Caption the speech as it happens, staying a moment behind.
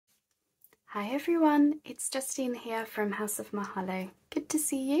Hi everyone, it's Justine here from House of Mahalo. Good to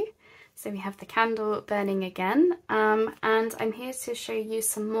see you. So we have the candle burning again, and I'm here to show you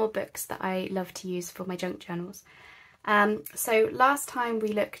some more books that I love to use for my junk journals. So last time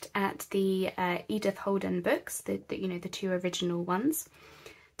we looked at the Edith Holden books, the two original ones.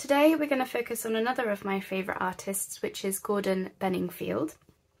 Today we're going to focus on another of my favourite artists, which is Gordon Beningfield.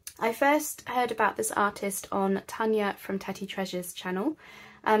 I first heard about this artist on Tanya from Tatty Treasure's channel.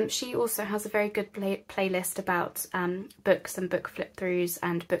 She also has a very good playlist about books and book flip-throughs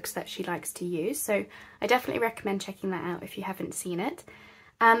and books that she likes to use, so I definitely recommend checking that out if you haven't seen it.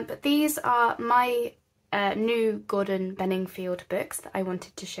 But these are my new Gordon Beningfield books that I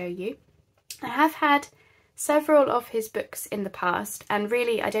wanted to show you. I have had several of his books in the past, and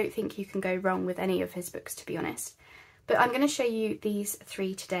really I don't think you can go wrong with any of his books, to be honest. But I'm going to show you these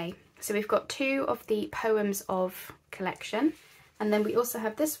three today. So we've got two of the Poems of collection. And then we also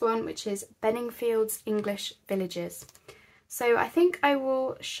have this one, which is Beningfield's English Villages. So I think I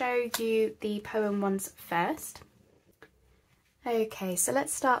will show you the poem ones first. Okay, so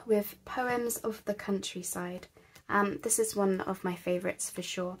let's start with Poems of the Countryside. This is one of my favourites for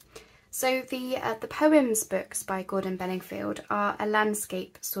sure. So the poems books by Gordon Beningfield are a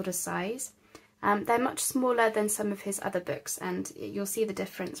landscape sort of size. They're much smaller than some of his other books, and you'll see the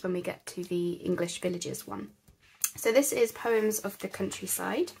difference when we get to the English Villages one. So this is Poems of the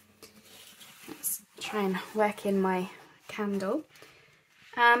Countryside. Let's try and work in my candle.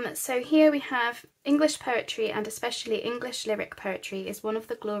 So here we have English poetry, and especially English lyric poetry, is one of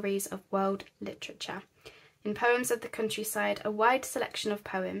the glories of world literature. In Poems of the Countryside, a wide selection of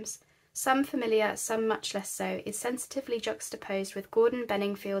poems, some familiar, some much less so, is sensitively juxtaposed with Gordon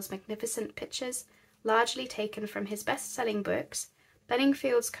Beningfield's magnificent pictures, largely taken from his best-selling books,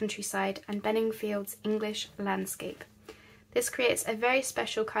 Beningfield's Countryside and Beningfield's English Landscape. This creates a very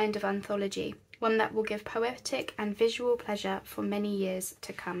special kind of anthology, one that will give poetic and visual pleasure for many years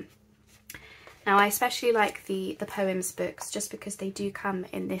to come. Now I especially like the poems books just because they do come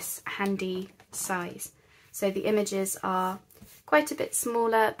in this handy size. So the images are quite a bit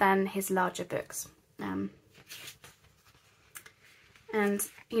smaller than his larger books. And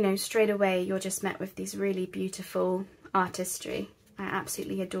you know, straight away you're just met with these really beautiful artistry. I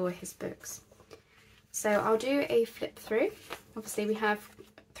absolutely adore his books. So I'll do a flip through. Obviously we have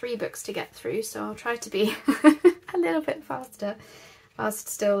 3 books to get through, so I'll try to be a little bit faster whilst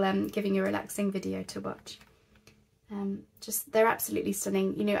still giving you a relaxing video to watch. They're absolutely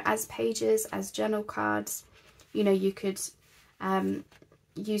stunning. You know, as pages, as journal cards, you know, you could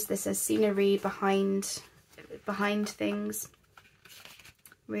use this as scenery behind things.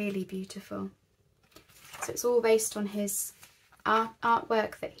 Really beautiful. So it's all based on his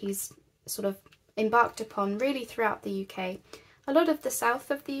artwork that he's sort of embarked upon really throughout the UK. A lot of the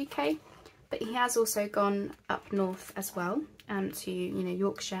south of the UK, but he has also gone up north as well, to, you know,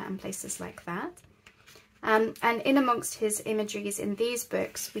 Yorkshire and places like that. And in amongst his imageries in these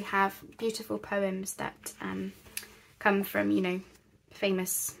books, we have beautiful poems that come from, you know,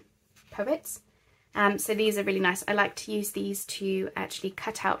 famous poets. So these are really nice. I like to use these to actually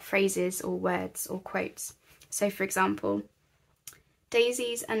cut out phrases or words or quotes. So for example,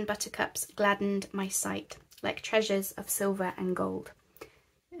 daisies and buttercups gladdened my sight, like treasures of silver and gold.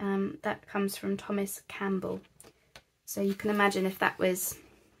 That comes from Thomas Campbell. So you can imagine if that was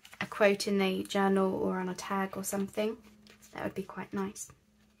a quote in a journal or on a tag or something, that would be quite nice.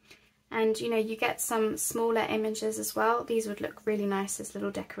 And you know, you get some smaller images as well. These would look really nice as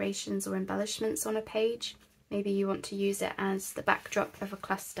little decorations or embellishments on a page. Maybe you want to use it as the backdrop of a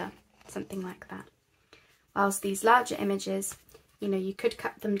cluster, something like that. Whilst these larger images, you know, you could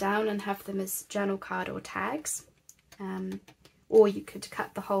cut them down and have them as journal card or tags, or you could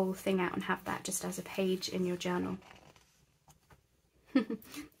cut the whole thing out and have that just as a page in your journal.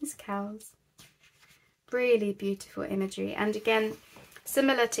 These cows. Really beautiful imagery, and again,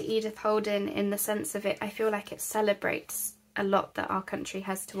 similar to Edith Holden in the sense of it, I feel like it celebrates a lot that our country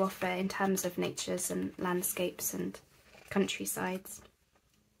has to offer in terms of natures and landscapes and countrysides.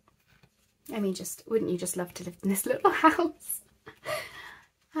 I mean, just wouldn't you just love to live in this little house?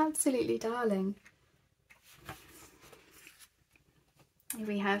 Absolutely darling. Here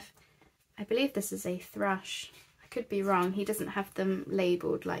we have, I believe this is a thrush. I could be wrong. He doesn't have them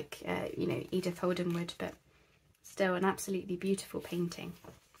labelled like, you know, Edith Holden would, but still an absolutely beautiful painting.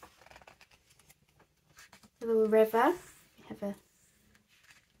 A little river. We have a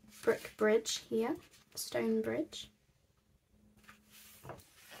brick bridge here, stone bridge.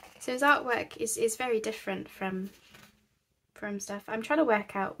 So his artwork is very different from stuff. I'm trying to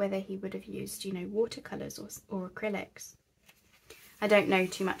work out whether he would have used, you know, watercolours or acrylics. I don't know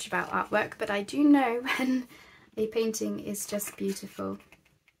too much about artwork, but I do know when a painting is just beautiful.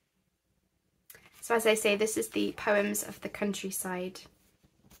 So as I say, this is the Poems of the Countryside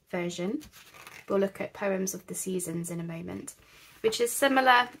version. We'll look at Poems of the Seasons in a moment, which is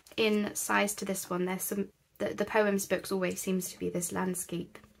similar in size to this one. There's some, the poems books always seems to be this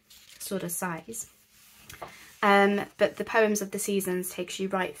landscape sort of size. But the Poems of the Seasons takes you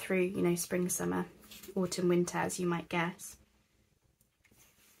right through, you know, spring, summer, autumn, winter, as you might guess.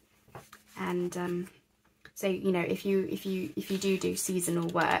 And so, you know, if you do seasonal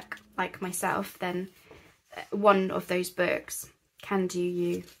work like myself, then one of those books can do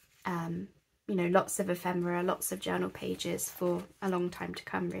you, you know, lots of ephemera, lots of journal pages for a long time to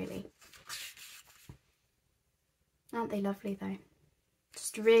come, really. Aren't they lovely though?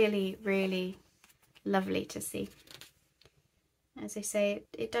 Just really, really lovely to see. As I say,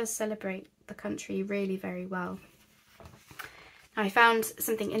 it does celebrate the country really very well. I found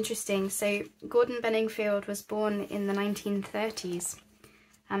something interesting. So Gordon Beningfield was born in the 1930s.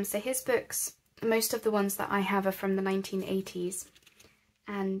 So his books, most of the ones that I have are from the 1980s.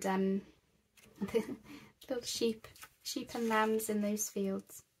 And little sheep and lambs in those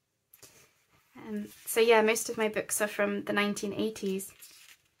fields. So yeah, most of my books are from the 1980s.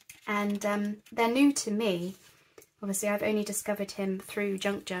 And they're new to me. Obviously, I've only discovered him through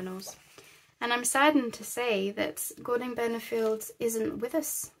junk journals. And I'm saddened to say that Gordon Beningfield isn't with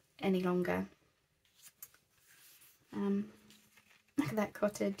us any longer. Look at that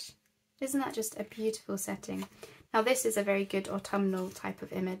cottage. Isn't that just a beautiful setting? Now this is a very good autumnal type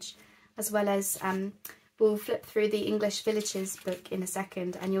of image, as well as we'll flip through the English Villages book in a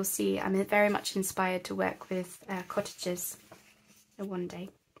second, and you'll see I'm very much inspired to work with cottages one day.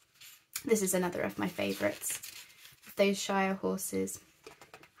 This is another of my favourites. Those Shire horses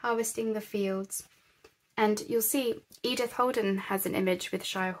harvesting the fields, and you'll see Edith Holden has an image with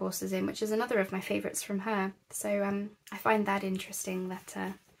Shire horses in, which is another of my favourites from her. So I find that interesting. That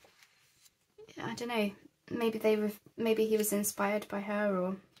I don't know, maybe he was inspired by her,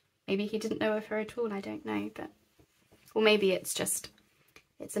 or maybe he didn't know of her at all. I don't know, but or maybe it's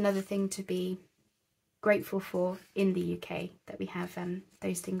another thing to be grateful for in the UK, that we have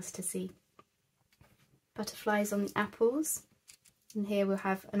those things to see. Butterflies on the apples. And here we'll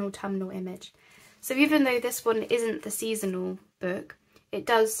have an autumnal image. So even though this one isn't the seasonal book, it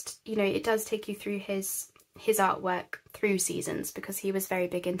does, you know, it does take you through his artwork through seasons, because he was very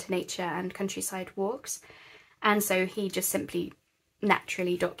big into nature and countryside walks. And so he just simply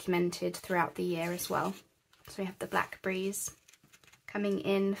naturally documented throughout the year as well. So we have the black breeze coming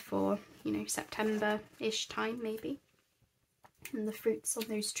in for, you know, September-ish time maybe. And the fruits on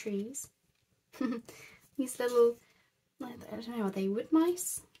those trees. These little, I don't know, are they wood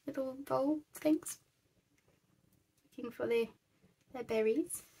mice? Little vole things? Looking for their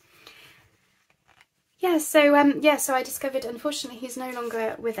berries. Yeah, so I discovered, unfortunately, he's no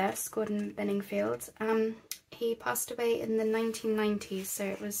longer with us, Gordon Beningfield. He passed away in the 1990s, so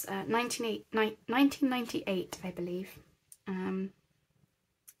it was 1998, I believe.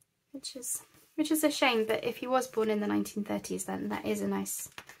 Which is a shame, but if he was born in the 1930s, then that is a nice,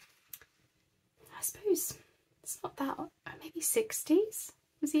 I suppose it's not that, maybe 60s?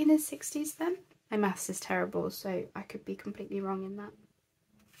 Was he in his 60s then? My maths is terrible, so I could be completely wrong in that.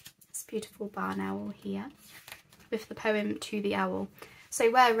 This beautiful barn owl here with the poem To the Owl.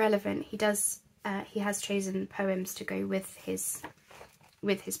 So where relevant, he has chosen poems to go with his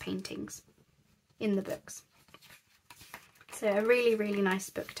paintings in the books. So a really, really nice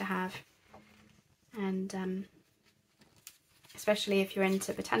book to have. And especially if you're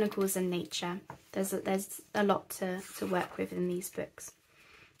into botanicals and nature, there's a lot to work with in these books.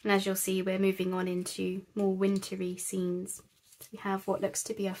 And as you'll see, we're moving on into more wintry scenes. So we have what looks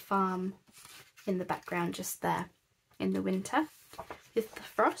to be a farm in the background just there in the winter with the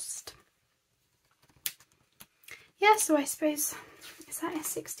frost. Yeah, so I suppose, is that his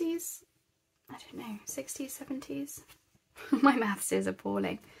 60s? I don't know, 60s, 70s? My maths is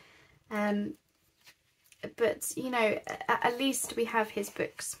appalling. But, you know, at least we have his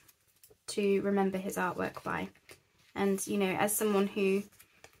books to remember his artwork by. And, you know, as someone who,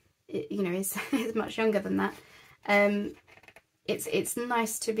 you know, is much younger than that, it's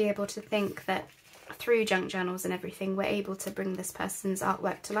nice to be able to think that through junk journals and everything, we're able to bring this person's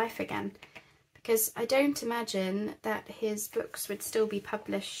artwork to life again. Because I don't imagine that his books would still be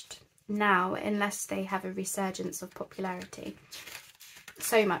published now unless they have a resurgence of popularity.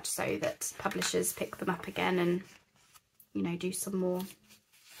 So much so that publishers pick them up again and, you know, do some more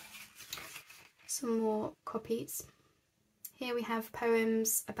copies. Here we have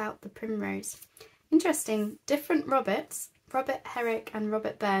poems about the primrose. Interesting, different Roberts Robert Herrick and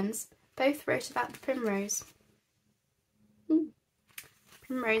Robert Burns both wrote about the primrose.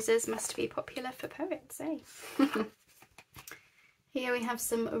 Primroses must be popular for poets, eh? Here we have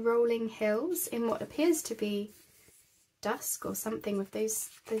some rolling hills in what appears to be dusk or something, with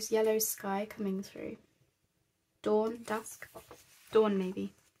those yellow sky coming through. Dawn, dusk, dawn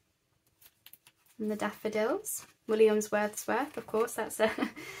maybe. And the daffodils. William's Wordsworth, of course, that's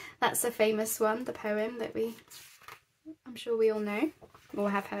a famous one, the poem that I'm sure we all know or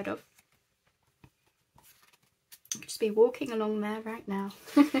have heard of. I could just be walking along there right now.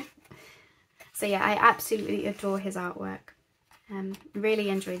 So yeah, I absolutely adore his artwork. Really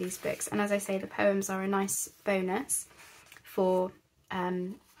enjoy these books, and as I say, the poems are a nice bonus for,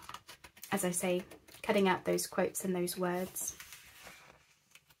 as I say, cutting out those quotes and those words.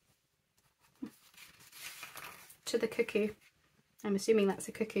 To the Cuckoo. I'm assuming that's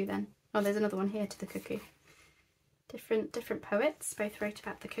a cuckoo then. Oh, there's another one here, To the Cuckoo. Different poets both wrote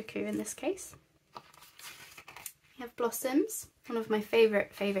about the cuckoo in this case. We have blossoms. One of my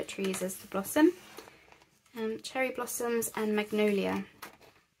favourite trees is the blossom. Cherry blossoms and magnolia.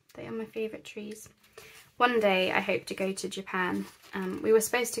 They are my favourite trees. One day I hope to go to Japan. We were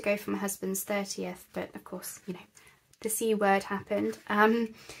supposed to go for my husband's 30th, but of course, you know, the C word happened.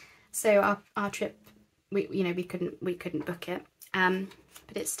 So our trip, we couldn't book it.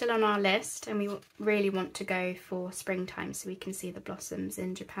 But it's still on our list, and we really want to go for springtime so we can see the blossoms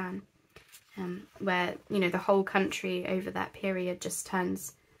in Japan, where, you know, the whole country over that period just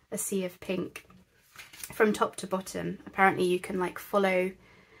turns a sea of pink from top to bottom. Apparently you can like follow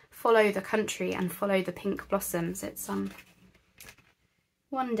the country and follow the pink blossoms. It's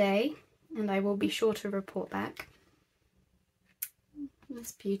one day, and I will be sure to report back.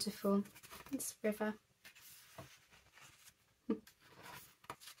 It's beautiful, this river.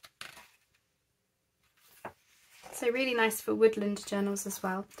 So really nice for woodland journals as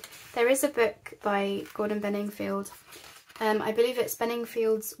well. There is a book by Gordon Beningfield. I believe it's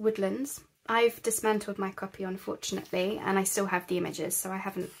Beningfield's Woodlands. I've dismantled my copy, unfortunately, and I still have the images, so I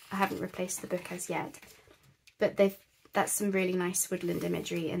haven't replaced the book as yet. But that's some really nice woodland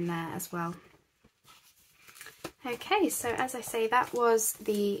imagery in there as well. Okay, so as I say, that was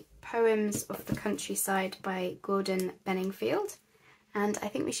the Poems of the Countryside by Gordon Beningfield, and I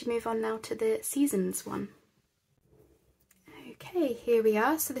think we should move on now to the Seasons one. Okay, here we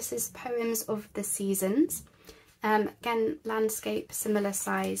are. So this is Poems of the Seasons. Again, landscape, similar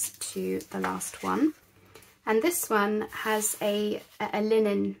size to the last one. And this one has a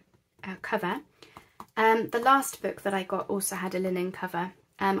linen cover. The last book that I got also had a linen cover.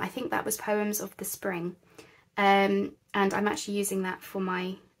 I think that was Poems of the Spring. And I'm actually using that for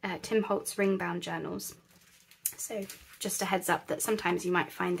my Tim Holtz ring-bound journals. So just a heads up that sometimes you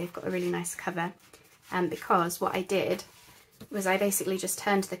might find they've got a really nice cover. Because what I did was I basically just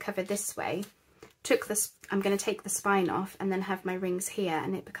turned the cover this way, I'm going to take the spine off and then have my rings here,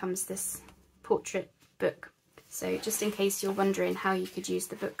 and it becomes this portrait book. So just in case you're wondering how you could use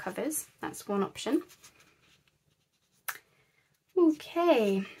the book covers, that's one option.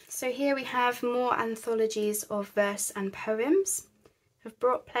 Okay, so here we have more anthologies of verse and poems. Have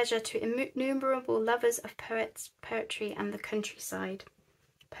brought pleasure to innumerable lovers of poetry and the countryside.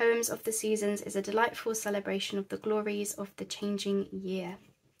 Poems of the Seasons is a delightful celebration of the glories of the changing year.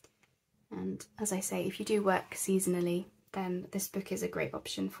 And as I say, if you do work seasonally, then this book is a great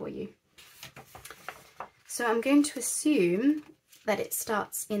option for you. So I'm going to assume that it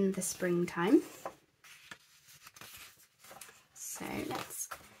starts in the springtime. So let's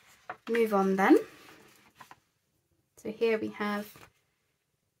move on then. So here we have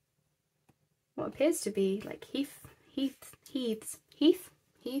what appears to be like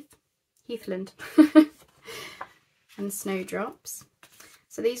heathland and snowdrops.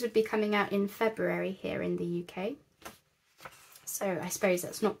 So these would be coming out in February here in the UK. So I suppose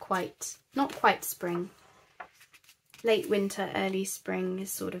that's not quite spring. Late winter, early spring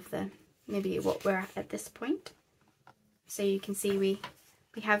is sort of maybe what we're at this point. So you can see we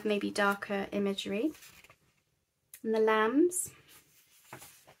have maybe darker imagery. And the lambs.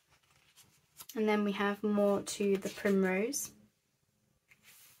 And then we have more to the primrose.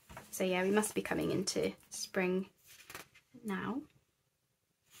 So yeah, we must be coming into spring now.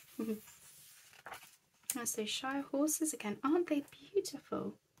 That's those Shire horses again. Aren't they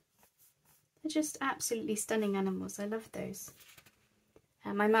beautiful? They're just absolutely stunning animals. I love those.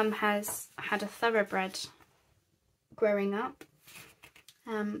 My mum has had a thoroughbred growing up.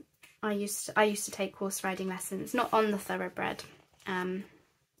 I used to take horse riding lessons, not on the thoroughbred.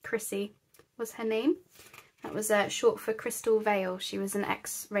 Chrissy was her name. That was short for Crystal Vale. She was an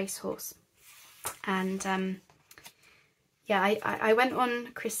ex-racehorse. And yeah, I went on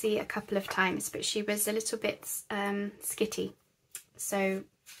Chrissy a couple of times, but she was a little bit skitty. So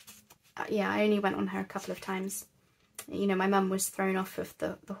yeah, I only went on her a couple of times. You know, my mum was thrown off of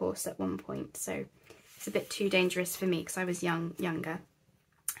the horse at one point, so it's a bit too dangerous for me because I was younger.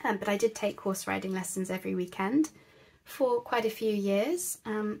 But I did take horse riding lessons every weekend for quite a few years,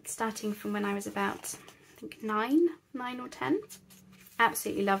 starting from when I was about, I think, 9 or 10.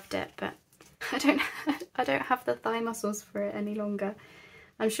 Absolutely loved it, but I don't have the thigh muscles for it any longer.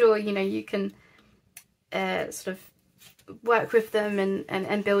 I'm sure, you know, you can sort of work with them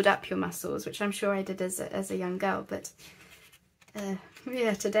and build up your muscles, which I'm sure I did as a young girl, but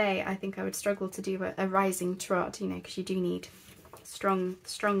yeah, today I think I would struggle to do a rising trot, you know, because you do need strong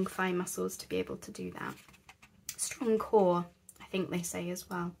thigh muscles to be able to do that. Strong core, I think they say as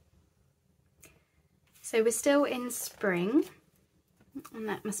well. So we're still in spring, and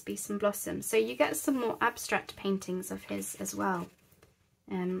that must be some blossoms. So you get some more abstract paintings of his as well,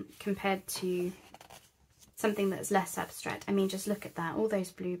 compared to something that's less abstract. I mean, just look at that, all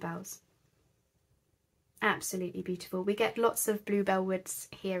those bluebells. Absolutely beautiful. We get lots of bluebell woods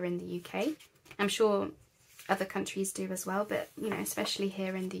here in the UK. I'm sure other countries do as well, but, you know, especially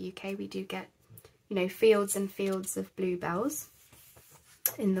here in the UK, we do get, you know, fields and fields of bluebells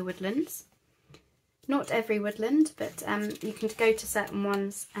in the woodlands. Not every woodland, but you can go to certain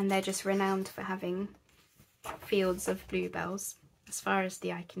ones and they're just renowned for having fields of bluebells as far as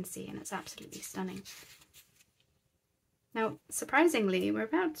the eye can see, and it's absolutely stunning. Now, surprisingly, we're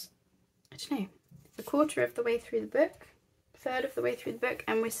about, I don't know, a quarter of the way through the book, third of the way through the book,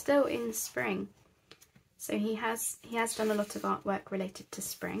 and we're still in spring. So he has done a lot of artwork related to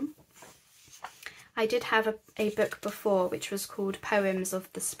spring. I did have a book before which was called Poems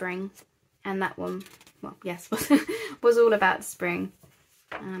of the Spring, and that one, well, yes, was all about spring.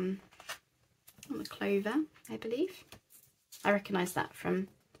 On the clover, I believe. I recognise that from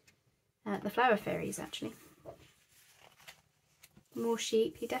the Flower Fairies, actually. More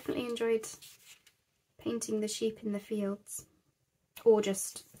sheep. He definitely enjoyed painting the sheep in the fields, or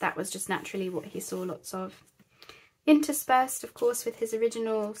just, that was just naturally what he saw lots of. Interspersed, of course, with his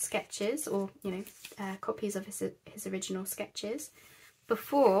original sketches, or, you know, copies of his original sketches,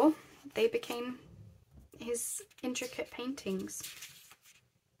 before they became his intricate paintings.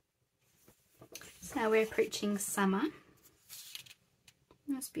 So now we're approaching summer.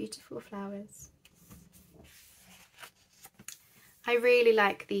 Those beautiful flowers. I really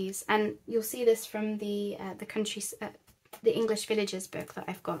like these, and you'll see this from the English Villages book that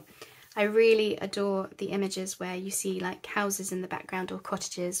I've got. I really adore the images where you see like houses in the background, or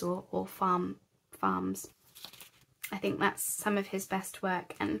cottages, or farms. I think that's some of his best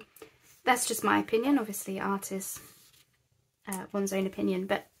work, and that's just my opinion. Obviously, art is one's own opinion,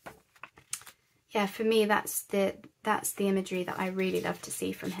 but yeah, for me, that's the imagery that I really love to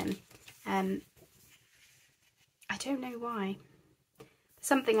see from him. I don't know why.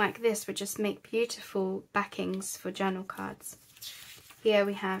 Something like this would just make beautiful backings for journal cards. Here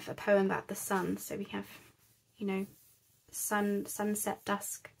we have a poem about the sun, so we have, you know, sunset,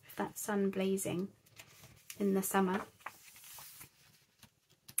 dusk, that sun blazing in the summer.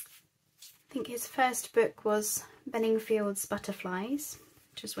 I think his first book was Beningfield's Butterflies,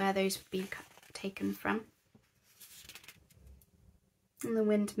 which is where those would be taken from. And the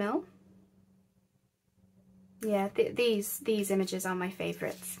windmill. Yeah, these images are my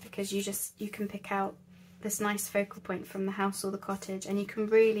favourites, because you can pick out this nice focal point from the house or the cottage, and you can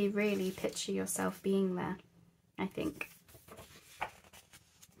really, really picture yourself being there, I think.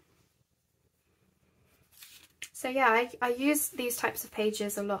 So yeah, I use these types of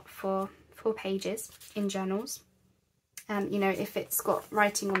pages a lot for pages in journals. You know, if it's got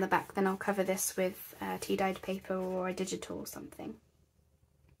writing on the back, then I'll cover this with tea-dyed paper or a digital or something.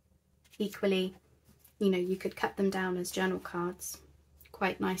 Equally, you know, you could cut them down as journal cards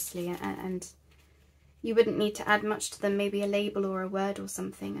quite nicely, and you wouldn't need to add much to them, maybe a label or a word or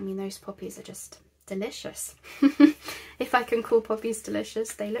something. I mean, those poppies are just delicious. If I can call poppies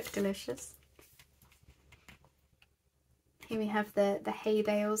delicious, they look delicious. Here we have the hay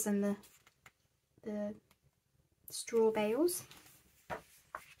bales and the straw bales.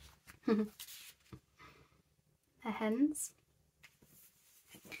 The hens.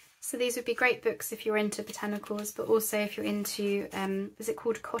 So these would be great books if you're into botanicals, but also if you're into, is it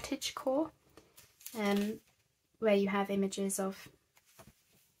called cottagecore? Where you have images of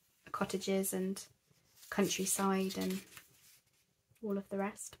cottages and countryside and all of the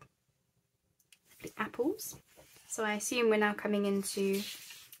rest. The apples. So I assume we're now coming into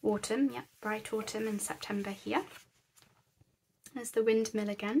autumn. Yep, bright autumn in September here. There's the windmill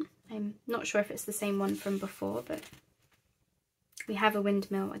again. I'm not sure if it's the same one from before, but we have a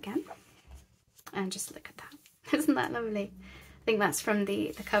windmill again. And just look at that. Isn't that lovely? I think that's from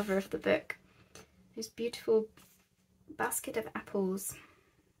the cover of the book. This beautiful basket of apples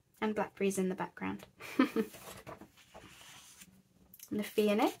and blackberries in the background. And the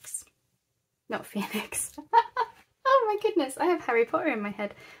phoenix. Not phoenix. Oh my goodness, I have Harry Potter in my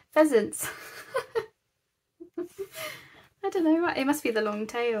head. Pheasants. I don't know what, it must be the long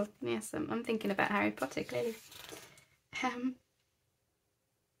tail. Yes, I'm thinking about Harry Potter, clearly. Here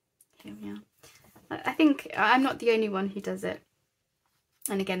we are. I think I'm not the only one who does it.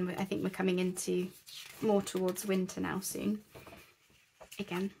 And again, I think we're coming into more towards winter now soon.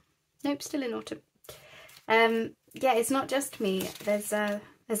 Again, nope, still in autumn. Yeah, it's not just me. There's a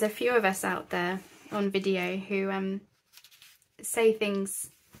few of us out there on video who say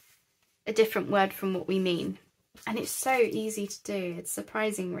things a different word from what we mean. And it's so easy to do. It's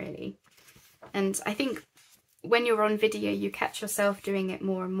surprising, really. And I think when you're on video, you catch yourself doing it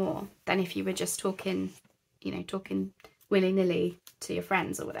more and more than if you were just talking, you know, talking willy-nilly to your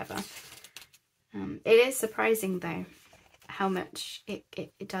friends or whatever. It is surprising, though, how much it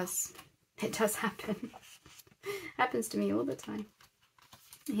does happen. Happens to me all the time.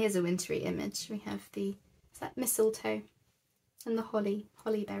 Here's a wintry image. We have is that mistletoe and the holly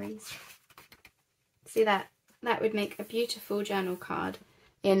berries. See that? That would make a beautiful journal card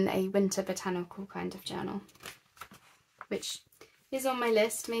in a winter botanical kind of journal, which is on my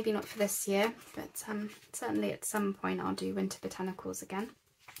list. Maybe not for this year, but certainly at some point I'll do winter botanicals again.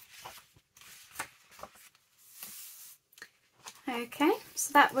 Okay,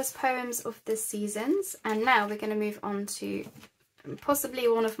 so that was Poems of the Seasons, and now we're going to move on to possibly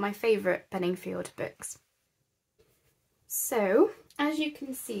one of my favourite Beningfield books. So, as you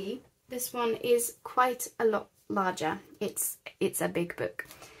can see, this one is quite a lot larger. It's a big book.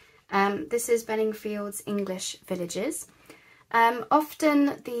 This is Beningfield's English Villages.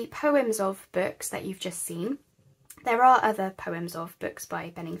 Often the poems of books that you've just seen, there are other poems of books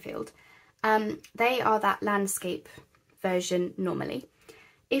by Beningfield. They are that landscape version normally.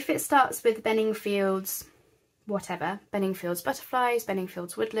 If it starts with Beningfield's whatever, Beningfield's butterflies,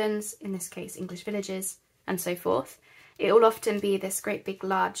 Beningfield's woodlands, in this case English villages, and so forth, it will often be this great big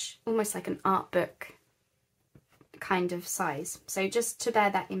large, almost like an art book kind of size. So just to bear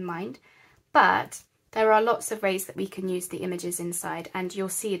that in mind. But there are lots of ways that we can use the images inside, and you'll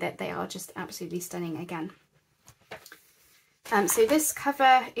see that they are just absolutely stunning again. So this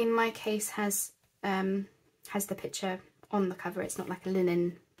cover in my case has the picture on the cover. It's not like a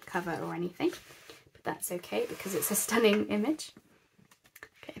linen cover or anything, but that's okay because it's a stunning image.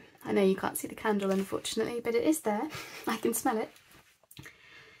 Okay, I know you can't see the candle unfortunately, but it is there. I can smell it.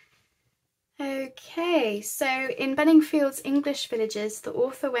 Okay, so in Beningfield's English Villages, the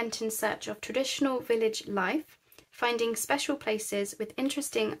author went in search of traditional village life, finding special places with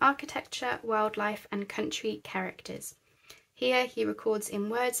interesting architecture, wildlife and country characters. Here he records in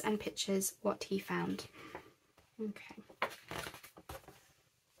words and pictures what he found. Okay.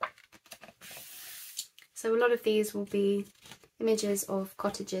 So a lot of these will be images of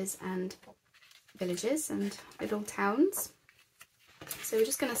cottages and villages and little towns. So we're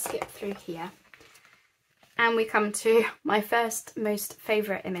just going to skip through here. And we come to my first most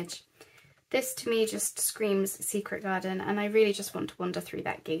favourite image. This to me just screams secret garden, and I really just want to wander through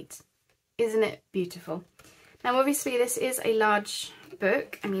that gate. Isn't it beautiful? Now obviously this is a large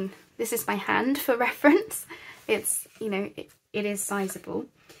book. I mean, this is my hand for reference. It's, you know, it is sizable.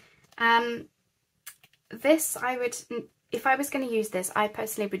 This I would, if I was going to use this, I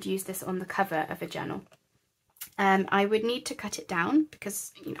personally would use this on the cover of a journal. I would need to cut it down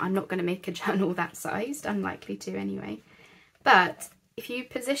because, you know, I'm not going to make a journal that sized, unlikely to anyway. But if you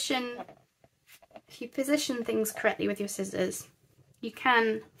position things correctly with your scissors, you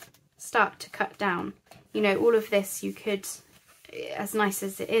can start to cut down. You know, all of this you could, as nice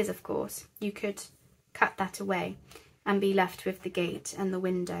as it is, of course, you could cut that away and be left with the gate and the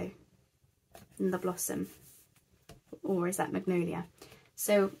window and the blossom, or is that magnolia?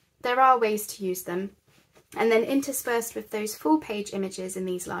 So there are ways to use them. And then interspersed with those full page images in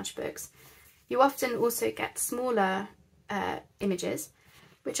these large books, you often also get smaller images,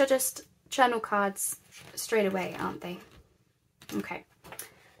 which are just journal cards straight away, aren't they? Okay,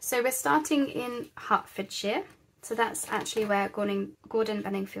 so we're starting in Hertfordshire. So that's actually where Gordon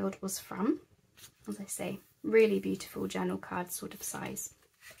Beningfield was from. As I say, really beautiful journal card sort of size.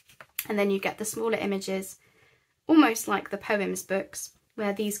 And then you get the smaller images, almost like the poems books,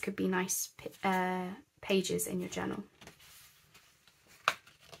 where these could be nice pages in your journal.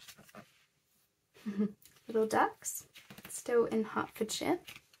 Little ducks, still in Hertfordshire.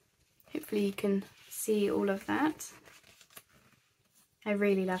 Hopefully you can see all of that. I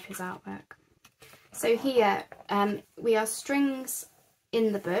really love his artwork. So here we are strings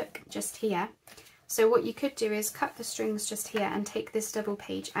in the book, just here. So what you could do is cut the strings just here and take this double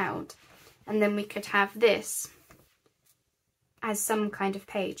page out, and then we could have this as some kind of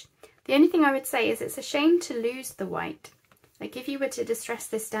page. The only thing I would say is it's a shame to lose the white. Like if you were to distress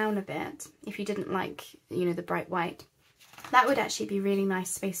this down a bit, if you didn't like, you know, the bright white, that would actually be really nice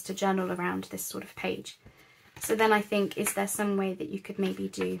space to journal around this sort of page. So then I think, is there some way that you could maybe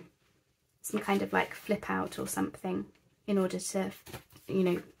do some kind of like flip out or something in order to, you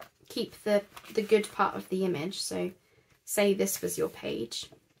know, keep the good part of the image. So say this was your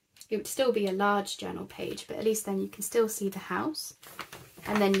page. It would still be a large journal page, but at least then you can still see the house.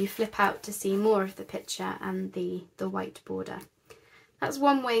 And then you flip out to see more of the picture and the white border. That's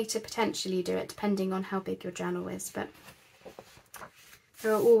one way to potentially do it, depending on how big your journal is, but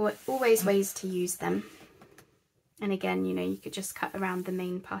there are always ways to use them. And again, you know, you could just cut around the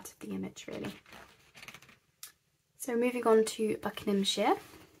main part of the image, really. So moving on to Buckinghamshire.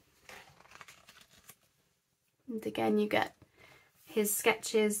 And again, you get his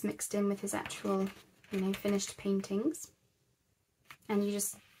sketches mixed in with his actual, you know, finished paintings. And you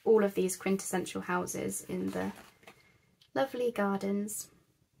just, all of these quintessential houses in the lovely gardens.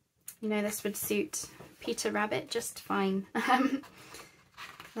 You know, this would suit Peter Rabbit just fine.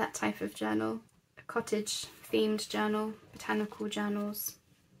 That type of journal. A cottage themed journal, botanical journals.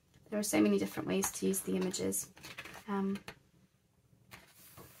 There are so many different ways to use the images. And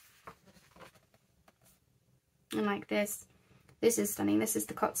like this is stunning. This is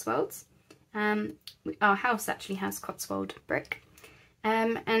the Cotswolds. Our house actually has Cotswold brick.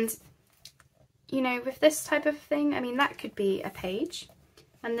 And you know, with this type of thing, I mean, that could be a page,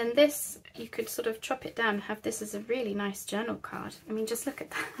 and then this, you could sort of chop it down and have this as a really nice journal card. I mean, just look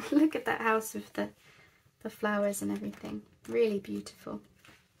at that. Look at that house with the flowers and everything. Really beautiful.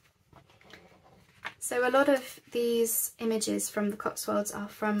 So a lot of these images from the Cotswolds are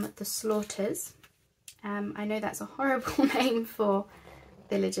from the Slaughters. I know that's a horrible name for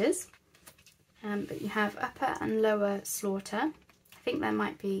villages, but you have Upper and Lower Slaughter. I think there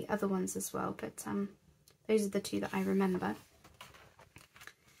might be other ones as well, but those are the two that I remember.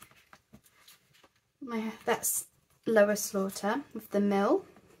 That's Lower Slaughter with the mill,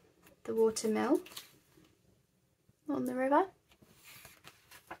 the water mill on the river.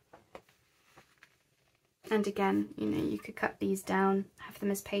 And again, you know, you could cut these down, have them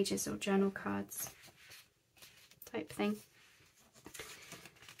as pages or journal cards type thing.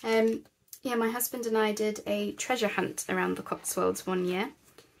 Yeah, my husband and I did a treasure hunt around the Cotswolds one year.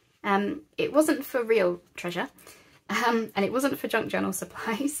 It wasn't for real treasure, and it wasn't for junk journal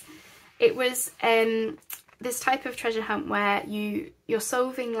supplies. It was this type of treasure hunt where you're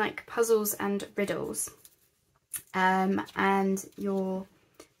solving like puzzles and riddles, and you're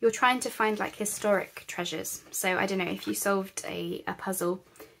trying to find like historic treasures. So I don't know, if you solved a puzzle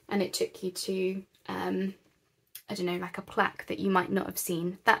and it took you to I don't know, like a plaque that you might not have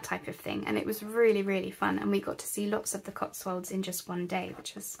seen, that type of thing. And it was really, really fun. And we got to see lots of the Cotswolds in just one day,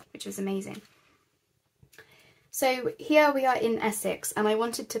 which was amazing. So here we are in Essex, and I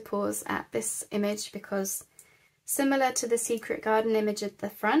wanted to pause at this image because similar to the Secret Garden image at the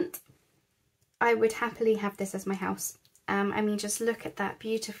front, I would happily have this as my house. I mean, just look at that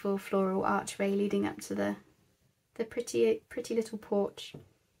beautiful floral archway leading up to the pretty little porch.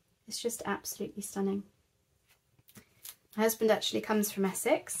 It's just absolutely stunning. My husband actually comes from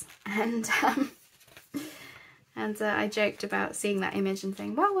Essex, and I joked about seeing that image and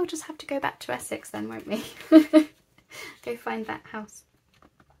saying, well, we'll just have to go back to Essex then, won't we? Go find that house.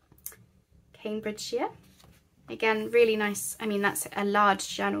 Cambridgeshire. Again, really nice. I mean, that's a large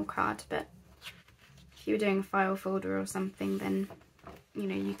journal card, but if you were doing a file folder or something, then, you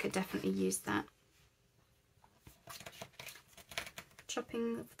know, you could definitely use that.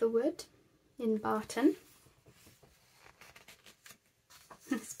 Chopping of the wood in Barton.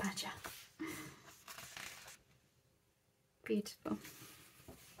 This badger. Beautiful.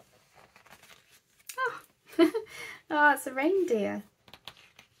 Oh, oh, it's a reindeer.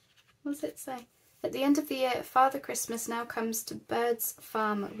 What does it say? At the end of the year, Father Christmas now comes to Bird's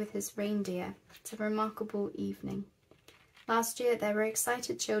farm with his reindeer. It's a remarkable evening. Last year, there were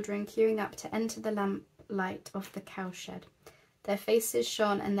excited children queuing up to enter the lamplight of the cowshed. Their faces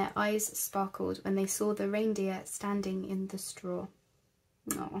shone and their eyes sparkled when they saw the reindeer standing in the straw.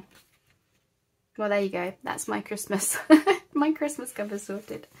 Oh, well, there you go. That's my Christmas. My Christmas cover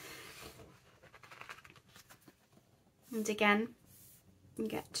sorted. And again, you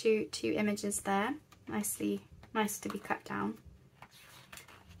get two images there. Nice to be cut down.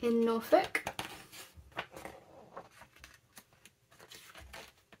 In Norfolk.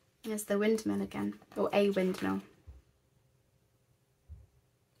 There's the windmill again, or a windmill.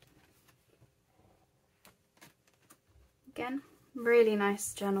 Again, really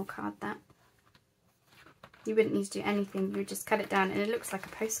nice journal card that. You wouldn't need to do anything, you would just cut it down and it looks like a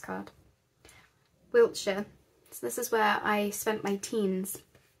postcard. Wiltshire. So this is where I spent my teens.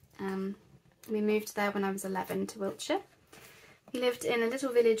 We moved there when I was 11 to Wiltshire. We lived in a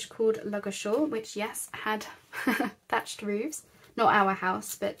little village called Luggershaw, which, yes, had thatched roofs. Not our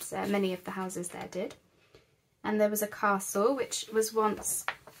house, but many of the houses there did. And there was a castle, which was once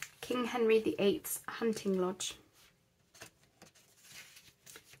King Henry VIII's hunting lodge,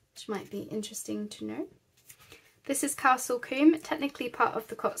 which might be interesting to know. This is Castle Combe, technically part of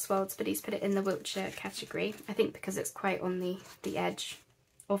the Cotswolds, but he's put it in the Wiltshire category, I think because it's quite on the edge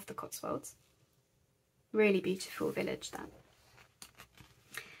of the Cotswolds. Really beautiful village, that.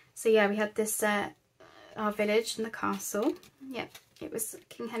 So yeah, we had this, our village and the castle. Yep, it was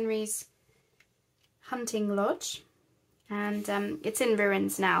King Henry's hunting lodge, and it's in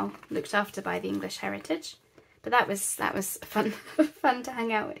ruins now, looked after by the English Heritage. But that was fun, fun to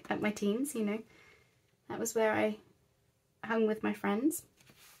hang out at my teens, you know. That was where I hung with my friends.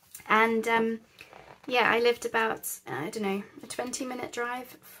 And yeah, I lived about, I don't know, a 20-minute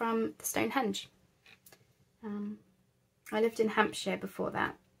drive from Stonehenge. I lived in Hampshire before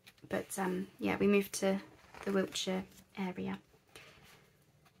that. But yeah, we moved to the Wiltshire area.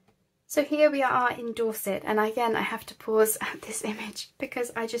 So here we are in Dorset, and again I have to pause at this image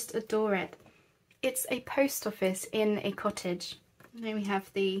because I just adore it. It's a post office in a cottage. And then we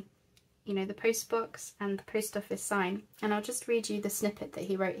have the, you know, the post box and the post office sign, and I'll just read you the snippet that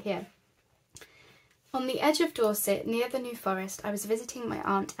he wrote here. On the edge of Dorset, near the New Forest, I was visiting my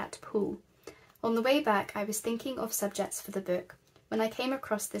aunt at Poole. On the way back, I was thinking of subjects for the book, when I came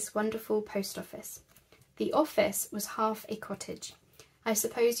across this wonderful post office. The office was half a cottage. I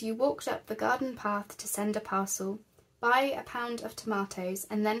suppose you walked up the garden path to send a parcel, buy a pound of tomatoes,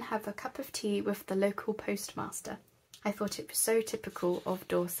 and then have a cup of tea with the local postmaster. I thought it was so typical of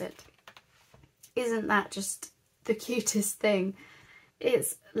Dorset. Isn't that just the cutest thing?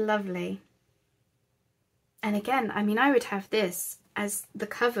 It's lovely. And again, I mean, I would have this as the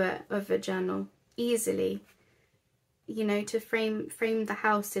cover of a journal easily. You know, to frame the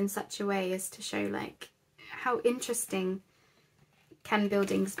house in such a way as to show like how interesting can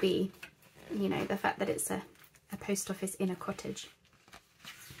buildings be, you know, the fact that it's a post office in a cottage.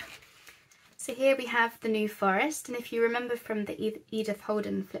 So here we have the New Forest, and if you remember from the Edith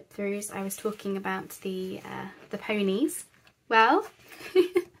Holden flip throughs, I was talking about the ponies. Well,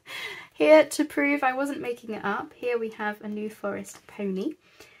 here to prove I wasn't making it up, here we have a New Forest pony,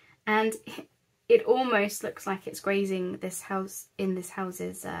 and it almost looks like it's grazing this house in this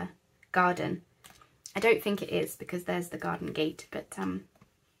house's garden. I don't think it is because there's the garden gate, but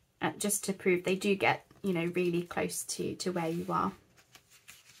just to prove they do get, you know, really close to where you are.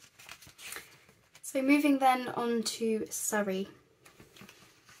 So moving then on to Surrey.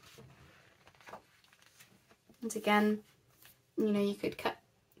 And again, you know, you could cut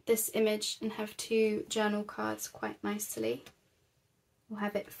this image and have two journal cards quite nicely. Or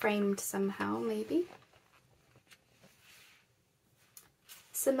have it framed somehow, maybe.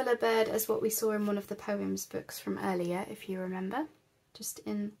 Similar bird as what we saw in one of the poems books from earlier, if you remember. Just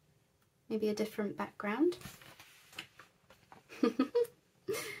in maybe a different background.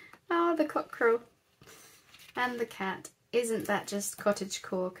 Oh, the cockerel. And the cat. Isn't that just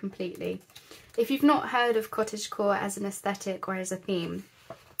cottagecore completely? If you've not heard of cottagecore as an aesthetic or as a theme,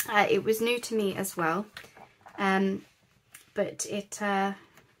 it was new to me as well. But it, yeah,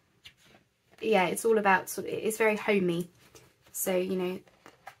 it's all about, it's very homey. So, you know,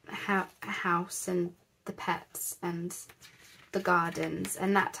 a house and the pets and the gardens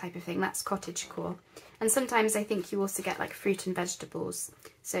and that type of thing, that's cottagecore. And sometimes I think you also get like fruit and vegetables.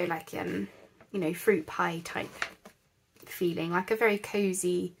 So like, you know, fruit pie type feeling, like a very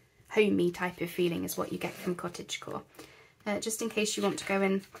cosy, homey type of feeling is what you get from cottagecore. Just in case you want to go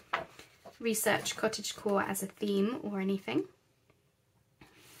and research cottagecore as a theme or anything.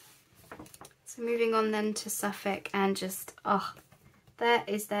 So moving on then to Suffolk, and just, oh, there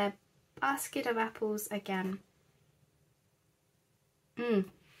is their basket of apples again.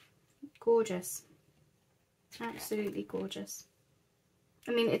 Gorgeous. Absolutely gorgeous.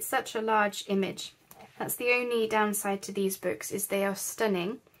 I mean, it's such a large image. That's the only downside to these books, is they are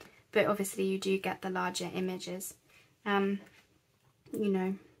stunning, but obviously you do get the larger images. You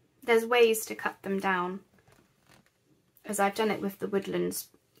know, there's ways to cut them down, as I've done it with the Woodlands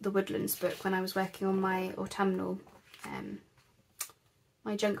book when I was working on my autumnal,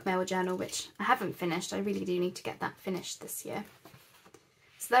 my junk mail journal, which I haven't finished. I really do need to get that finished this year.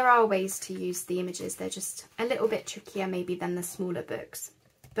 So there are ways to use the images, they're just a little bit trickier maybe than the smaller books,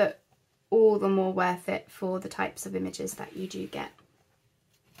 but all the more worth it for the types of images that you do get.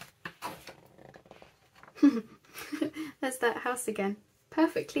 There's that house again,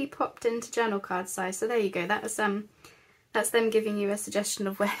 perfectly popped into journal card size. So there you go, that's them giving you a suggestion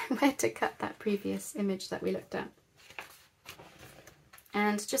of where to cut that previous image that we looked at.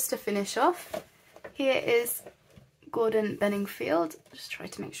 And just to finish off, here is Gordon Beningfield. Just try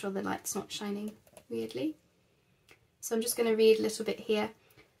to make sure the light's not shining weirdly. So I'm just going to read a little bit here.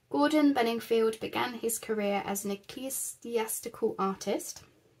 Gordon Beningfield began his career as an ecclesiastical artist.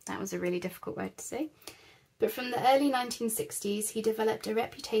 That was a really difficult word to say. But from the early 1960s, he developed a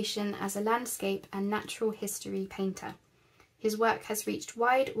reputation as a landscape and natural history painter. His work has reached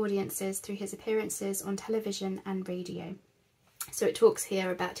wide audiences through his appearances on television and radio. So it talks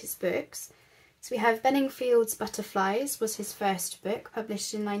here about his books. So we have Beningfield's Butterflies was his first book,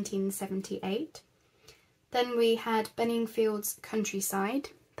 published in 1978. Then we had Beningfield's Countryside.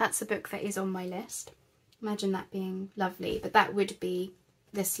 That's a book that is on my list. Imagine that being lovely, but that would be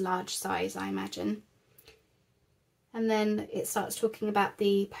this large size, I imagine. And then it starts talking about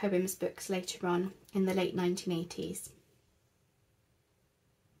the poems books later on in the late 1980s.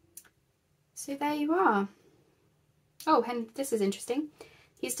 So there you are. Oh, and this is interesting.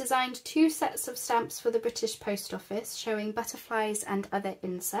 He's designed 2 sets of stamps for the British Post Office showing butterflies and other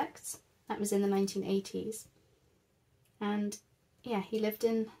insects. That was in the 1980s. And yeah, he lived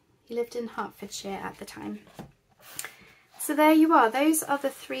in Hertfordshire at the time. So there you are. Those are the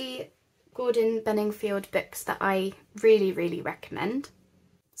 3 Gordon Beningfield books that I really, really recommend.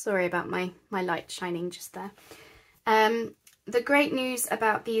 Sorry about my light shining just there. The great news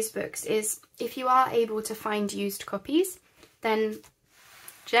about these books is if you are able to find used copies, then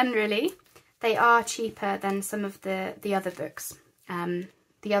generally they are cheaper than some of the other books,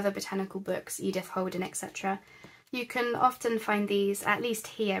 the other botanical books, Edith Holden, etc. You can often find these, at least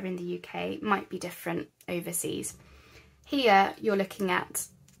here in the UK, might be different overseas. Here you're looking at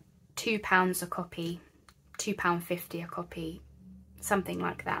 £2 a copy, £2.50 a copy, something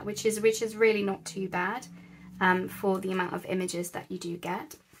like that, which is really not too bad for the amount of images that you do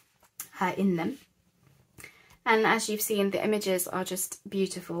get in them. And as you've seen, the images are just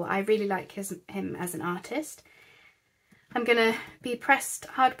beautiful. I really like him as an artist. I'm going to be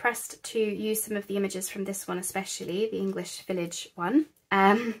hard pressed to use some of the images from this one, especially the English Village one.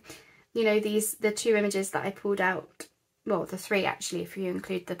 You know, the 2 images that I pulled out, well, the 3 actually, if you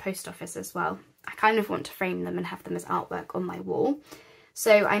include the post office as well. I kind of want to frame them and have them as artwork on my wall.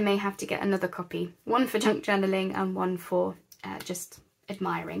 So I may have to get another copy, one for junk journaling and one for just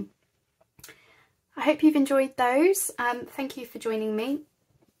admiring. I hope you've enjoyed those. Thank you for joining me.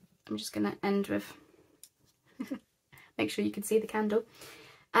 I'm just going to end with, make sure you can see the candle.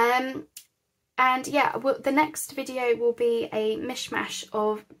 And yeah, the next video will be a mishmash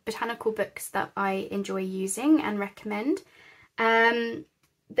of botanical books that I enjoy using and recommend.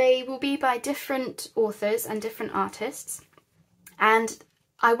 They will be by different authors and different artists. And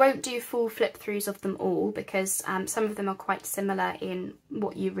I won't do full flip throughs of them all because some of them are quite similar in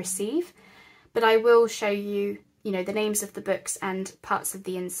what you receive. But I will show you, you know, the names of the books and parts of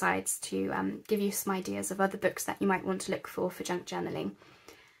the insides to give you some ideas of other books that you might want to look for junk journaling.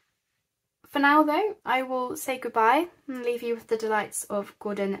 For now though, I will say goodbye and leave you with the delights of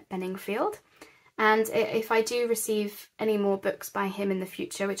Gordon Beningfield. And if I do receive any more books by him in the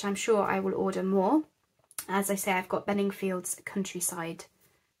future, which I'm sure I will order more, as I say, I've got Beningfield's Countryside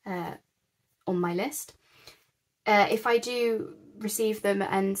on my list. If I do receive them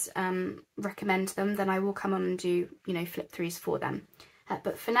and recommend them, then I will come on and do, you know, flip throughs for them.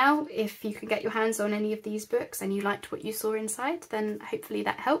 But for now, if you can get your hands on any of these books and you liked what you saw inside, then hopefully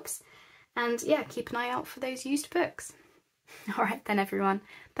that helps. And yeah, keep an eye out for those used books. All right then, everyone.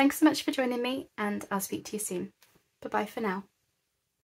 Thanks so much for joining me, and I'll speak to you soon. Bye-bye for now.